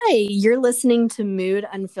You're listening to Mood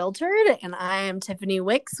Unfiltered, and I am Tiffany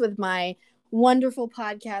Wicks with my wonderful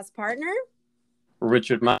podcast partner,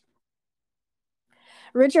 Richard.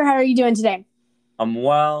 Richard. How are you doing today? I'm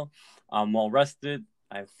well. I'm well rested.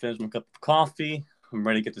 I've finished my cup of coffee. I'm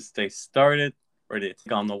ready to get this day started, ready to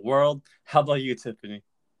take on the world. How about you, Tiffany?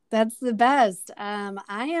 That's the best.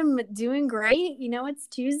 I am doing great. It's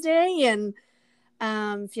Tuesday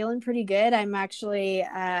and feeling pretty good. I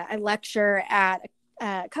lecture at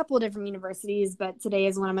a couple of different universities, but today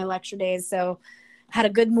is one of my lecture days. So had a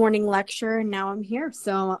good morning lecture and now I'm here.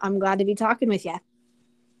 So I'm glad to be talking with you.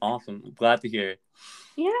 Awesome. Glad to hear it.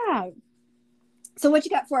 Yeah. So what you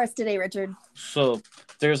got for us today, Richard? So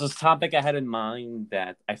there's this topic I had in mind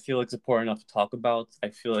that I feel like it's important enough to talk about. I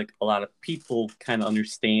feel like a lot of people kind of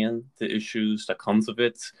understand the issues that comes with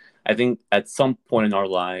it. I think at some point in our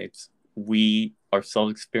lives, we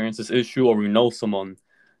ourselves experience this issue or we know someone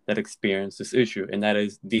that experienced this issue, and that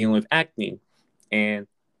is dealing with acne. And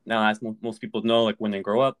now, as most people know, like when they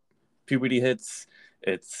grow up, puberty hits,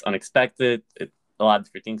 it's unexpected. A lot of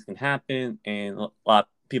different things can happen, and a lot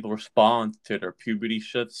of people respond to their puberty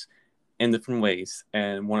shifts in different ways.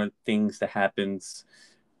 And one of the things that happens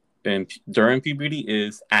during puberty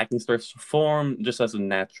is acne starts to form just as a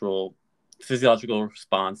natural physiological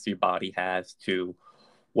response your body has to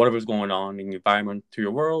whatever's going on in the environment, to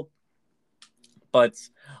your world. But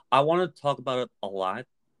I want to talk about it a lot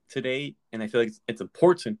today, and I feel like it's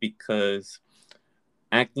important because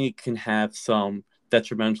acne can have some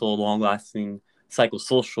detrimental, long-lasting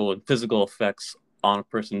psychosocial and physical effects on a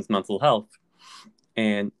person's mental health.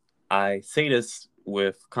 And I say this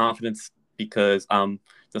with confidence because done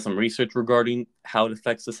some research regarding how it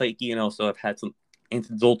affects the psyche, and also I've had some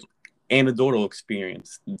anecdotal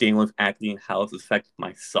experience dealing with acne and how it's affected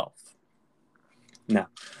myself. Now,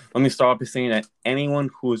 let me start off by saying that anyone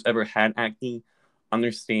who has ever had acne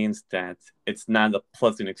understands that it's not a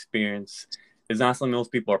pleasant experience. It's not something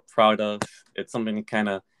most people are proud of. It's something that kind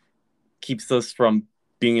of keeps us from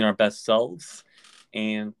being our best selves,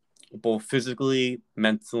 and both physically,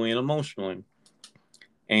 mentally, and emotionally.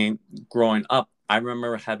 And growing up, I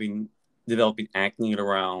remember developing acne at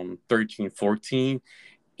around 13, 14,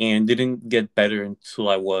 and didn't get better until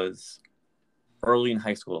I was early in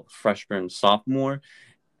high school, freshman, sophomore.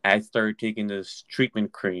 I started taking this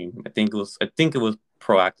treatment cream. I think it was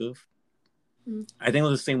Proactive. I think it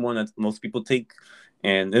was the same one that most people take,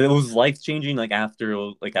 and it was life changing. Like after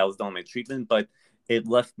like I was done my treatment, but it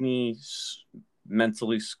left me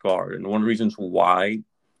mentally scarred. And one of the reasons why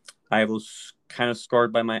I was kind of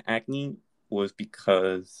scarred by my acne was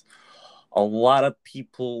because a lot of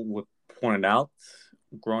people would point it out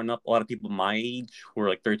growing up. A lot of people my age who were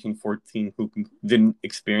like 13, 14 who didn't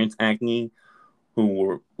experience acne,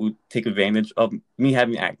 who would take advantage of me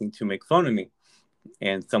having acne to make fun of me.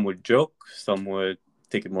 And some would joke,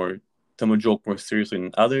 take it more, some would joke more seriously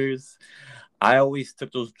than others. I always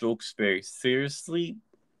took those jokes very seriously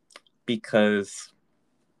because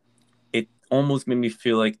it almost made me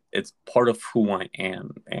feel like it's part of who I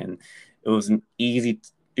am. And it was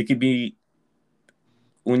it could be,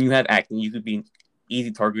 when you have acne, you could be an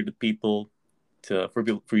easy target to people, for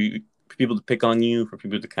people to pick on you, for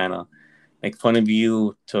people to kind of make fun of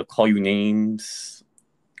you, to call you names,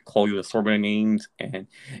 call you assortment of names. And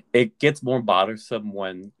it gets more bothersome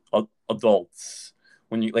when adults,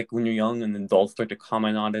 when you're young and adults start to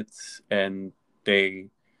comment on it, and they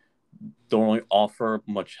don't really offer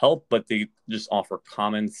much help, but they just offer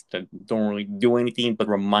comments that don't really do anything but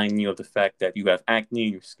remind you of the fact that you have acne,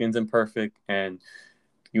 your skin's imperfect, and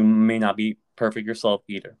you may not be perfect yourself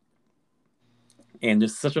either. And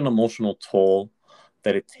there's such an emotional toll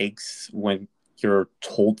that it takes when you're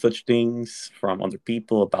told such things from other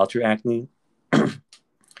people about your acne.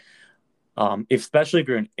 Especially if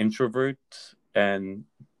you're an introvert and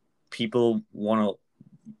people want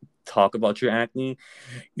to talk about your acne,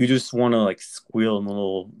 you just want to like squeal in a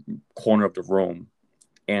little corner of the room.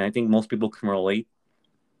 And I think most people can relate.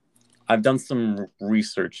 I've done some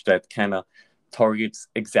research that kind of targets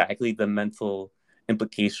exactly the mental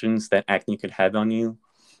implications that acne could have on you.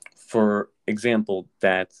 For example,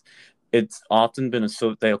 that it's often been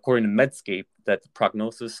associated, according to Medscape, that the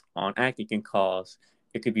prognosis on acne can cause,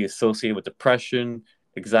 it could be associated with depression,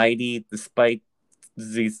 anxiety, despite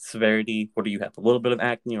disease severity. Whether you have a little bit of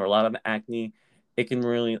acne or a lot of acne, it can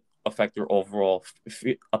really affect your overall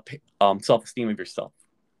self-esteem of yourself.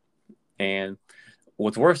 And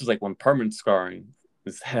what's worse is like when permanent scarring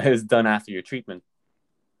is done after your treatment.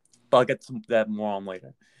 But I'll get to that more on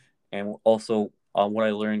later. And also, what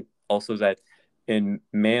I learned also is that in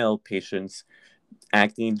male patients,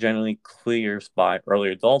 acne generally clears by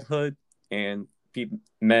early adulthood, and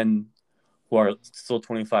men who are still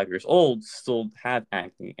 25 years old still have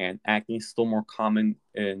acne, and acne is still more common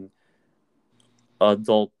in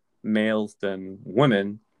adult males than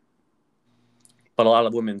women. But a lot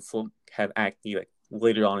of women still have acne like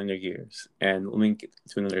later on in their years. And let me get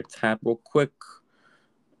to another tab real quick.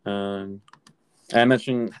 And I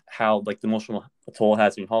mentioned how like the emotional toll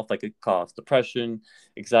has on your health, like it causes depression,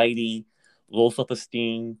 anxiety, low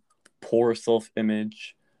self-esteem, poor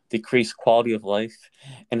self-image, decreased quality of life,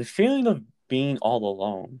 and a feeling of being all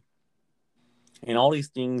alone. And all these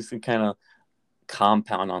things can kind of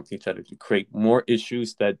compound onto each other to create more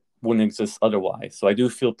issues that wouldn't exist otherwise. So I do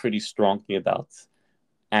feel pretty strongly about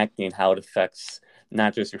acne and how it affects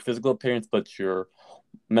not just your physical appearance, but your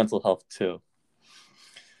mental health too.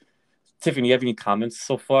 Tiffany, do you have any comments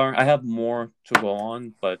so far? I have more to go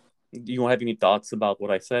on, but do you have any thoughts about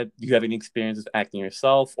what I said? Do you have any experiences with acne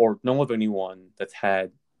yourself, or know of anyone that's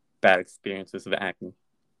had bad experiences with acne?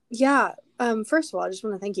 Yeah. First of all, I just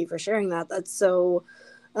want to thank you for sharing that. That's so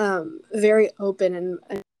very open,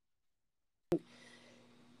 and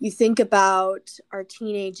you think about our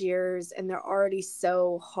teenage years and they're already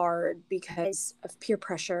so hard because of peer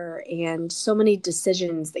pressure and so many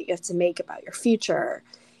decisions that you have to make about your future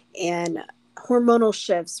and hormonal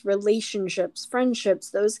shifts, relationships, friendships,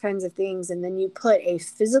 those kinds of things. And then you put a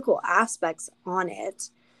physical aspects on it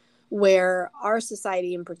where our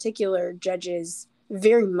society in particular judges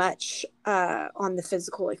very much on the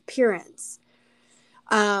physical appearance.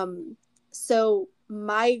 So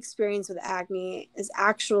my experience with acne is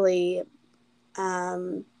actually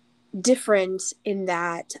different in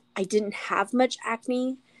that I didn't have much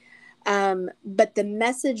acne, but the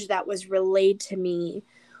message that was relayed to me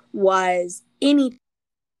was any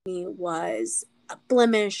was a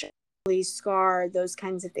blemish, a scar, those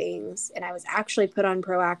kinds of things. And I was actually put on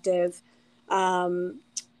Proactiv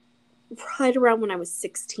right around when I was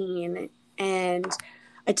 16. And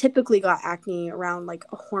I typically got acne around like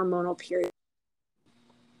a hormonal period.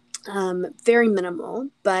 Very minimal,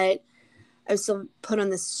 but I was still put on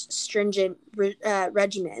this stringent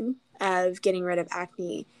regimen of getting rid of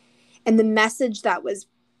acne. And the message that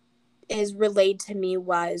is relayed to me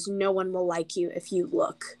was no one will like you if you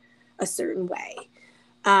look a certain way.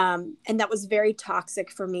 And that was very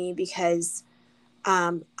toxic for me because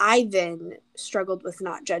I then struggled with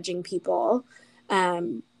not judging people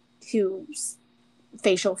whose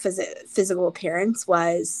facial physical appearance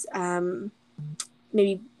was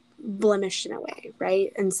maybe blemished in a way,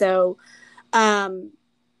 right? And so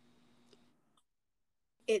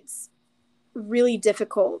it's really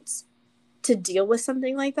difficult to deal with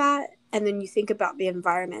something like that. And then you think about the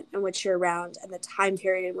environment in which you're around and the time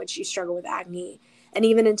period in which you struggle with acne and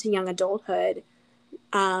even into young adulthood.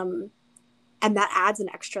 And that adds an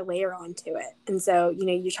extra layer onto it. And so,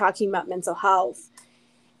 you're talking about mental health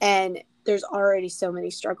and there's already so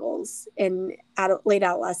many struggles in late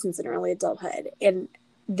adolescence and early adulthood. And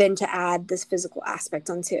then to add this physical aspect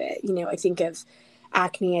onto it, I think of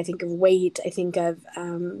acne, I think of weight, I think of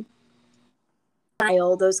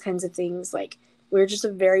style, those kinds of things. Like, we're just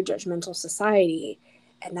a very judgmental society,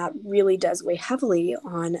 and that really does weigh heavily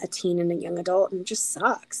on a teen and a young adult, and it just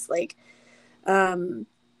sucks. Like,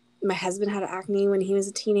 my husband had acne when he was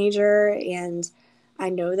a teenager, and I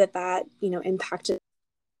know that impacted.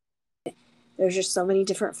 There's just so many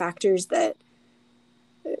different factors that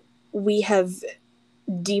we have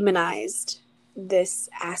demonized this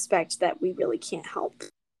aspect that we really can't help.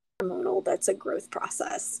 Hormonal, that's a growth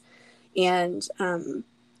process, and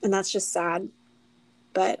that's just sad.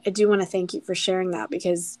 But I do want to thank you for sharing that,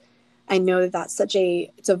 because I know that that's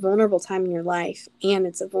it's a vulnerable time in your life, and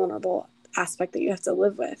it's a vulnerable aspect that you have to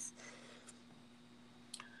live with.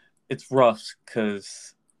 It's rough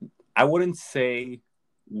because I wouldn't say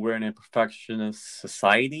we're in a perfectionist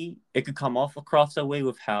society. It could come off across that way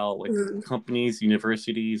with how like companies,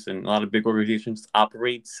 universities, and a lot of big organizations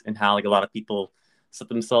operates, and how like a lot of people set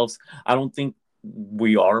themselves. I don't think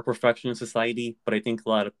we are a perfectionist society, but I think a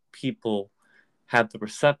lot of people have the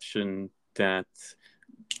perception that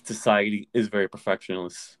society is very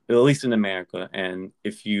perfectionist, at least in America. And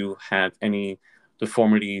if you have any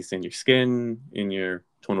deformities in your skin, in your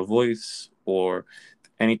tone of voice, or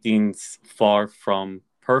anything's far from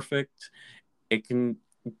perfect, it can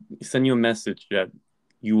send you a message that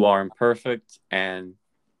you are imperfect, and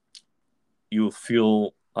you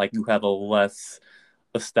feel like you have a less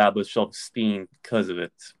established self-esteem because of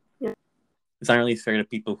it. Yeah. It's not really fair to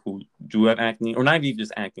people who do have acne, or not even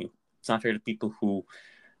just acne. It's not fair to people who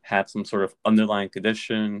have some sort of underlying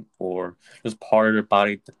condition or just part of their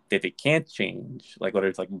body that they can't change, like whether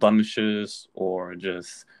it's like blemishes or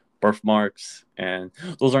just birthmarks. And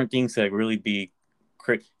those aren't things that really be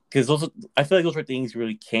because I feel like those are things you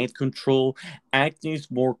really can't control. Acne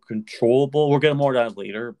is more controllable. We'll get more of that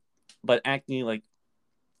later, but acne like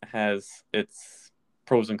has its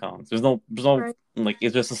pros and cons. There's no Right. like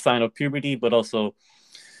it's just a sign of puberty, but also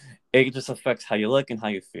it just affects how you look and how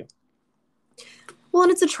you feel. Well,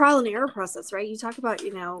 and it's a trial and error process, right? You talk about,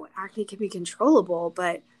 acne can be controllable,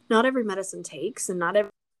 but not every medicine takes and not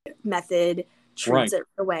every method treats Right. it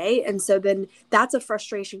away. And so then that's a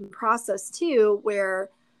frustration process too, where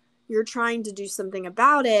you're trying to do something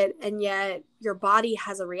about it and yet your body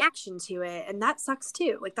has a reaction to it. And that sucks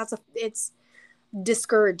too. Like it's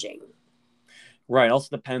discouraging. Right. It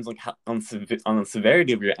also depends like on the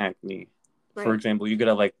severity of your acne. For Right. example, you could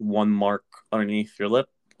have like one mark underneath your lip,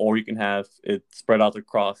 or you can have it spread out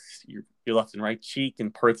across your left and right cheek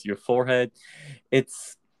and parts of your forehead.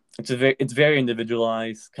 It's it's very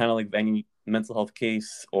individualized, kind of like any mental health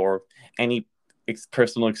case or any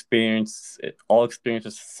personal experience. All experience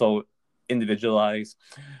is so individualized.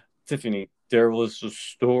 Tiffany, there was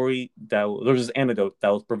this anecdote that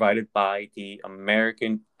was provided by the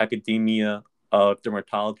American Academia of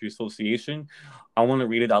Dermatology Association. I want to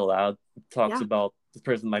read it out loud. It talks Yeah. about this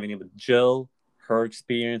person by the name of Jill, her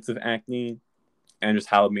experience of acne, and just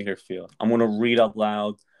how it made her feel. I'm going to read out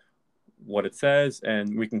loud what it says,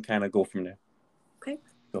 and we can kind of go from there. Okay.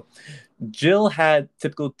 So, Jill had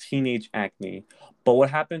typical teenage acne, but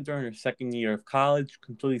what happened during her second year of college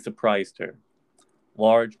completely surprised her.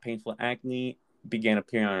 Large, painful acne began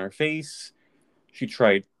appearing on her face. She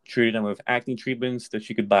tried treating them with acne treatments that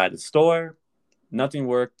she could buy at the store. Nothing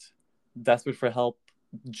worked. Desperate for help,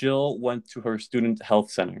 Jill went to her student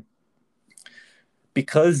health center.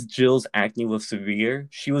 Because Jill's acne was severe,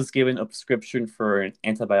 she was given a prescription for an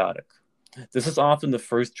antibiotic. This is often the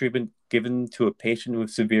first treatment given to a patient with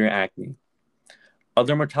severe acne. A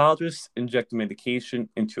dermatologist injected medication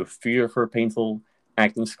into a few of her painful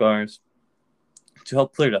acne scars to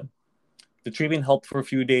help clear them. The treatment helped for a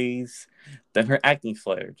few days, then her acne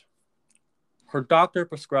flared. Her doctor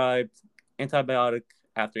prescribed antibiotic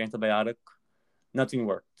after antibiotic. Nothing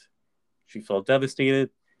worked. She felt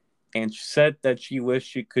devastated, and she said that she wished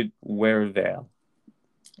she could wear a veil.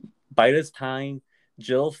 By this time,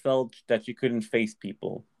 Jill felt that she couldn't face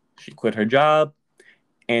people. She quit her job,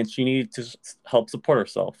 and she needed to help support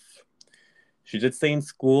herself. She did stay in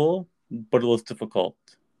school, but it was difficult.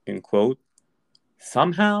 In quote,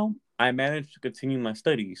 somehow I managed to continue my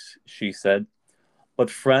studies, she said, but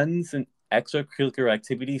friends and extracurricular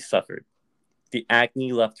activities suffered. The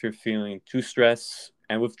acne left her feeling too stressed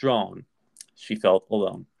and withdrawn. She felt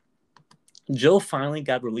alone. Jill finally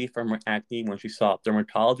got relief from her acne when she saw a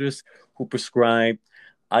dermatologist who prescribed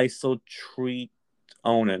isotretinoin,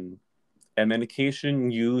 a medication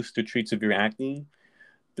used to treat severe acne.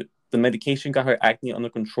 The medication got her acne under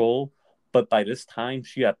control, but by this time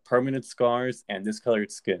she had permanent scars and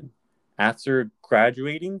discolored skin. After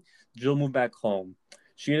graduating, Jill moved back home.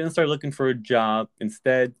 She didn't start looking for a job.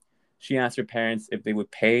 Instead, she asked her parents if they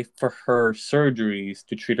would pay for her surgeries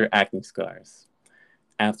to treat her acne scars.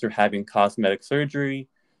 After having cosmetic surgery,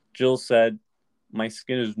 Jill said, my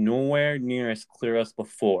skin is nowhere near as clear as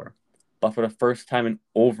before, but for the first time in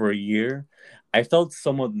over a year, I felt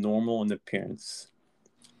somewhat normal in appearance.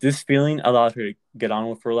 This feeling allowed her to get on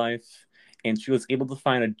with her life, and she was able to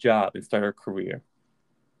find a job and start her career.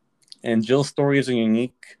 And Jill's story is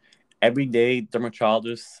unique. Every day,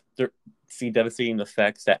 dermatologists see devastating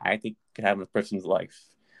effects that acne can have in a person's life.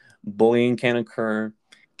 Bullying can occur.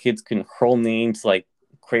 Kids can hurl names like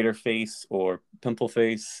crater face or pimple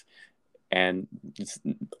face, and it's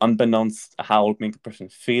unbeknownst how it would make a person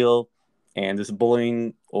feel. And this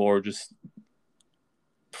bullying or just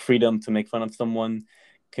freedom to make fun of someone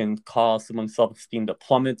can cause someone's self-esteem to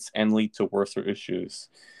plummet and lead to worse issues.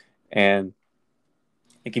 And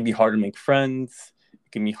it can be hard to make friends.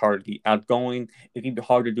 It can be hard to be outgoing. It can be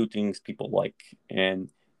hard to do things people like. And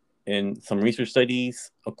in some research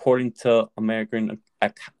studies, according to American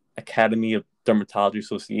Academy of Dermatology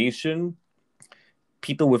Association,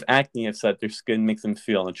 people with acne have said their skin makes them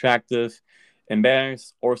feel unattractive,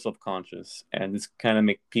 embarrassed, or self-conscious. And this kind of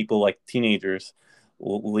make people like teenagers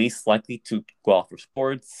least likely to go out for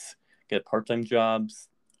sports, get part-time jobs,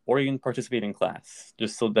 or even participate in class,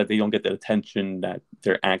 just so that they don't get the attention that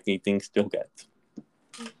their acne things still get.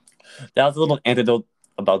 That was a little anecdote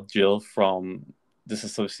about Jill from this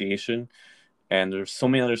association. And there's so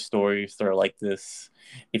many other stories that are like this.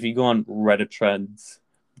 If you go on Reddit trends,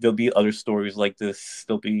 there'll be other stories like this.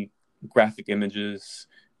 There'll be graphic images.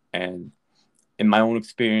 And in my own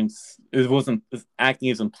experience, acne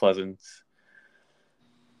isn't pleasant.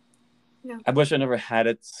 Yeah. I wish I never had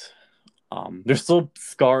it. There's still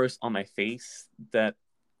scars on my face that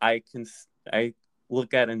I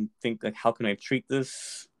look at and think like, how can I treat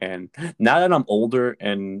this? And now that I'm older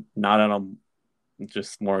and now that I'm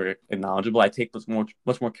just more knowledgeable, I take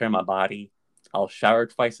much more care of my body. I'll shower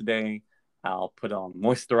twice a day. I'll put on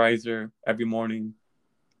moisturizer every morning.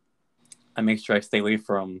 I make sure I stay away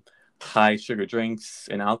from high sugar drinks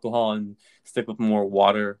and alcohol and stick with more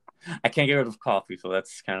water. I can't get rid of coffee, so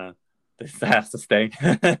that's kind of this has to stay.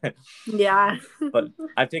 Yeah. But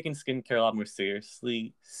I've taken skincare a lot more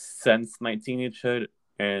seriously since my teenagehood,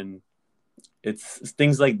 and it's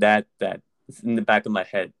things like that that is in the back of my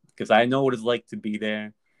head because I know what it's like to be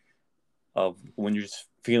there, of when you're just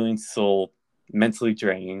feeling so mentally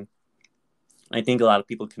draining. I think a lot of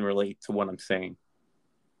people can relate to what I'm saying.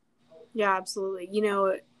 Yeah, absolutely. You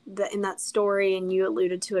know, in that story, and you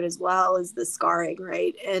alluded to it as well, is the scarring,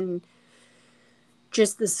 right? And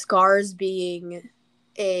just the scars being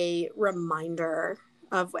a reminder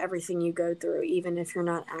of everything you go through, even if you're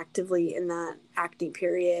not actively in that acne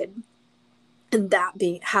period, and that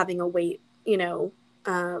being having a weight,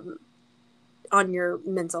 on your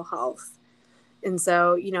mental health. And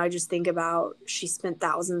so, I just think about, she spent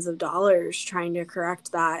thousands of dollars trying to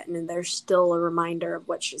correct that. And then there's still a reminder of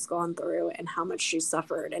what she's gone through and how much she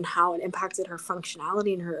suffered and how it impacted her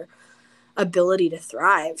functionality and her ability to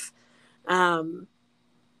thrive. And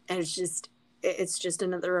it's just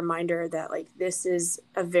another reminder that, like, this is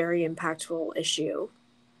a very impactful issue.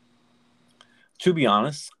 To be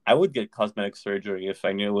honest, I would get cosmetic surgery if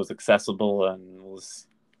I knew it was accessible and was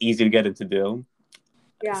easy to get into do.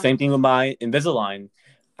 Yeah. Same thing with my Invisalign.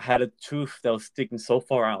 I had a tooth that was sticking so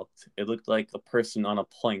far out, it looked like a person on a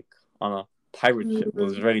plank on a pirate ship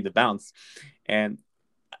was ready to bounce. And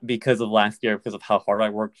because of last year, because of how hard I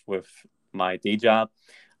worked with my day job,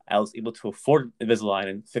 I was able to afford Invisalign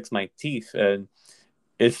and fix my teeth. And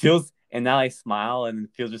it feels, and now I smile and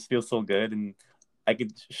just feels so good. And I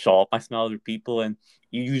could show off my smile to people, and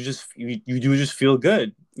you do just feel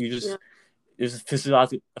good. Yeah. There's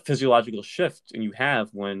a physiological shift, and you have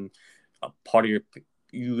when a part of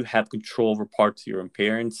you have control over parts of your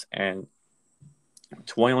appearance. And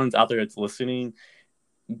to anyone out there that's listening,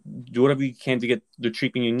 do whatever you can to get the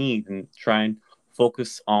treatment you need, and try and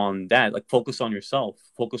focus on that. Like, focus on yourself,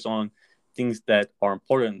 focus on things that are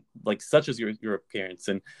important, like such as your appearance.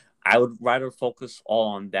 And I would rather focus all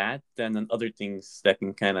on that than on other things that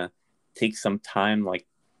can kind of take some time, like,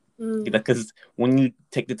 because when you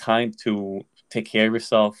take the time to take care of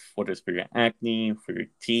yourself, whether it's for your acne, for your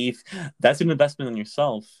teeth, that's an investment in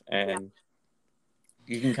yourself. And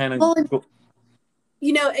you can kind of Well, go.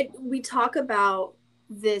 we talk about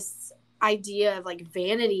this idea of, like,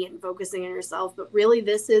 vanity and focusing on yourself, but really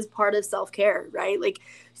this is part of self-care, right? Like,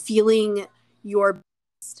 feeling your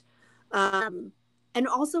best. And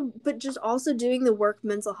also, but just also doing the work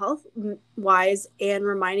mental health wise, and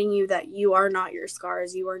reminding you that you are not your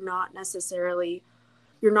scars. You are not necessarily,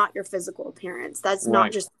 you're not your physical appearance. That's not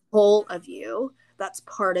Right. just whole of you. That's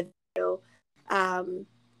part of you. And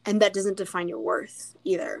that doesn't define your worth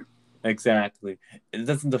either. Exactly. It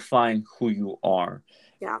doesn't define who you are.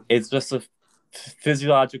 Yeah. It's just a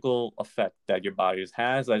physiological effect that your body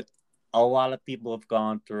has, that a lot of people have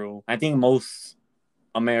gone through. I think most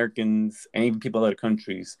Americans and even people in other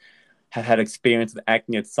countries have had experience with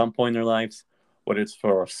acne at some point in their lives, whether it's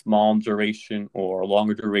for a small duration or a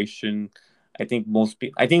longer duration. I think most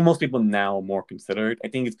people now are more considerate. I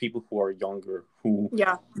think it's people who are younger who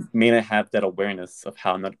Yeah. may not have that awareness of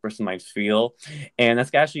how another person might feel. And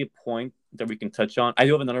that's actually a point that we can touch on. I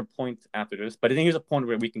do have another point after this, but I think here's a point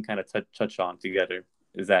where we can kind of touch on together,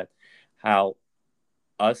 is that how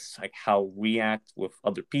like how we act with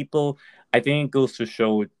other people. I think it goes to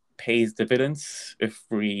show it pays dividends if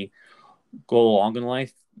we go along in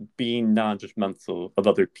life being non-judgmental of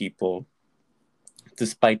other people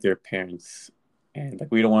despite their appearance. And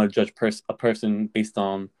like, we don't want to judge a person based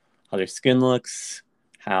on how their skin looks,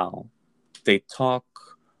 how they talk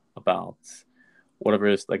about whatever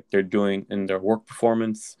it is like they're doing in their work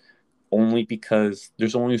performance, only because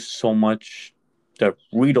there's only so much that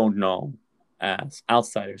we don't know as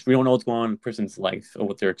outsiders. We don't know what's going on in a person's life or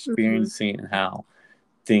what they're experiencing, and how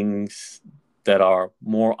things that are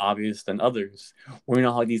more obvious than others, we don't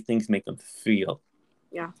know how these things make them feel.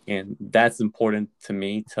 Yeah. And that's important to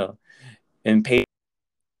me, to and pay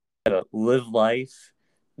to live life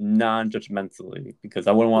non-judgmentally, because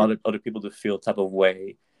I wouldn't want other people to feel type of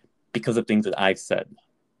way because of things that I've said.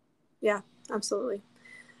 Yeah, absolutely.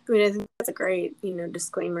 I mean, I think that's a great,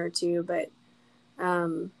 disclaimer too, but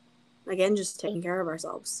again, just taking care of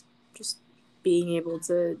ourselves, just being able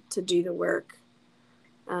to do the work.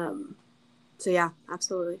 So yeah,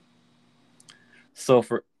 absolutely. So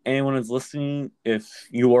for anyone who's listening, if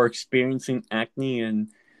you are experiencing acne and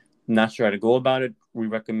not sure how to go about it, we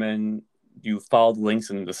recommend you follow the links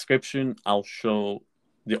in the description. I'll show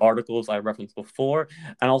the articles I referenced before,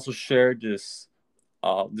 and also share this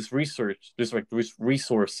resource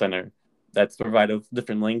center that's provided with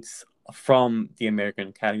different links from the American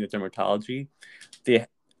Academy of Dermatology. They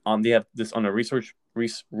have this on a resource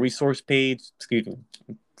page. Excuse me,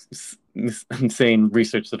 I'm saying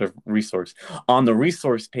research instead of resource. On the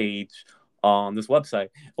resource page on this website,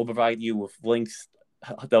 it will provide you with links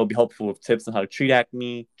that will be helpful with tips on how to treat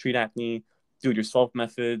acne, do-it-yourself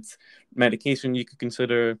methods, medication you could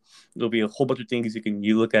consider. There'll be a whole bunch of things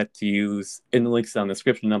you look at to use in the links down in the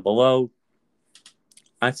description down below.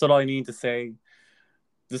 I said all I need to say.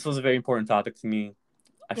 This was a very important topic to me.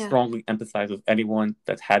 I strongly empathize with anyone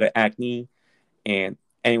that's had acne, and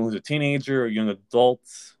anyone who's a teenager or young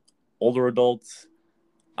adults, older adults.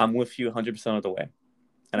 I'm with you 100% of the way,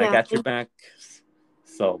 and I got your back.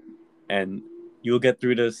 So, and you'll get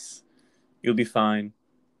through this. You'll be fine.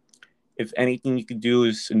 If anything you can do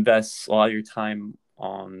is invest a lot of your time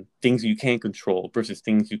on things you can control versus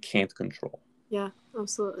things you can't control. Yeah,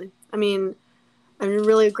 absolutely. I mean, I'm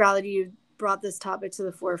really glad that you brought this topic to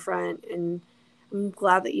the forefront, and I'm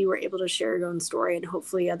glad that you were able to share your own story, and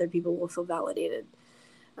hopefully other people will feel validated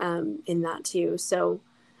in that too. So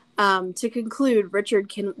to conclude,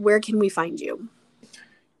 Richard, where can we find you?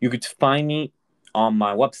 You could find me on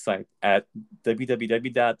my website at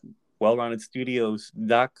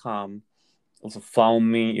www.wellroundedstudios.com. Also follow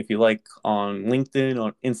me if you like on LinkedIn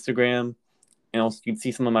or Instagram. And also you can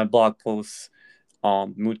see some of my blog posts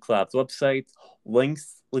on Mood Collab's website.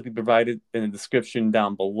 Links will be provided in the description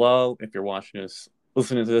down below if you're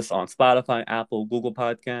listening to this on Spotify, Apple, Google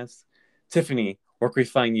Podcasts. Tiffany, where can we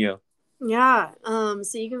find you? Yeah, so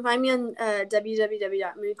you can find me on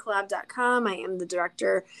www.moodcollab.com. I am the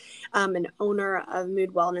director and owner of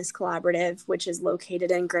Mood Wellness Collaborative, which is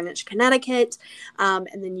located in Greenwich, Connecticut. And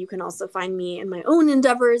then you can also find me in my own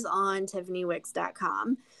endeavors on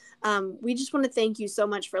TiffanyWicks.com. We just want to thank you so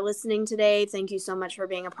much for listening today. Thank you so much for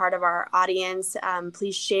being a part of our audience.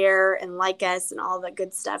 Please share and like us and all the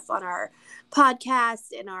good stuff on our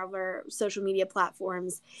podcast and our social media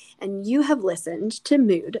platforms. And you have listened to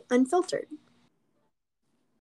Mood Unfiltered.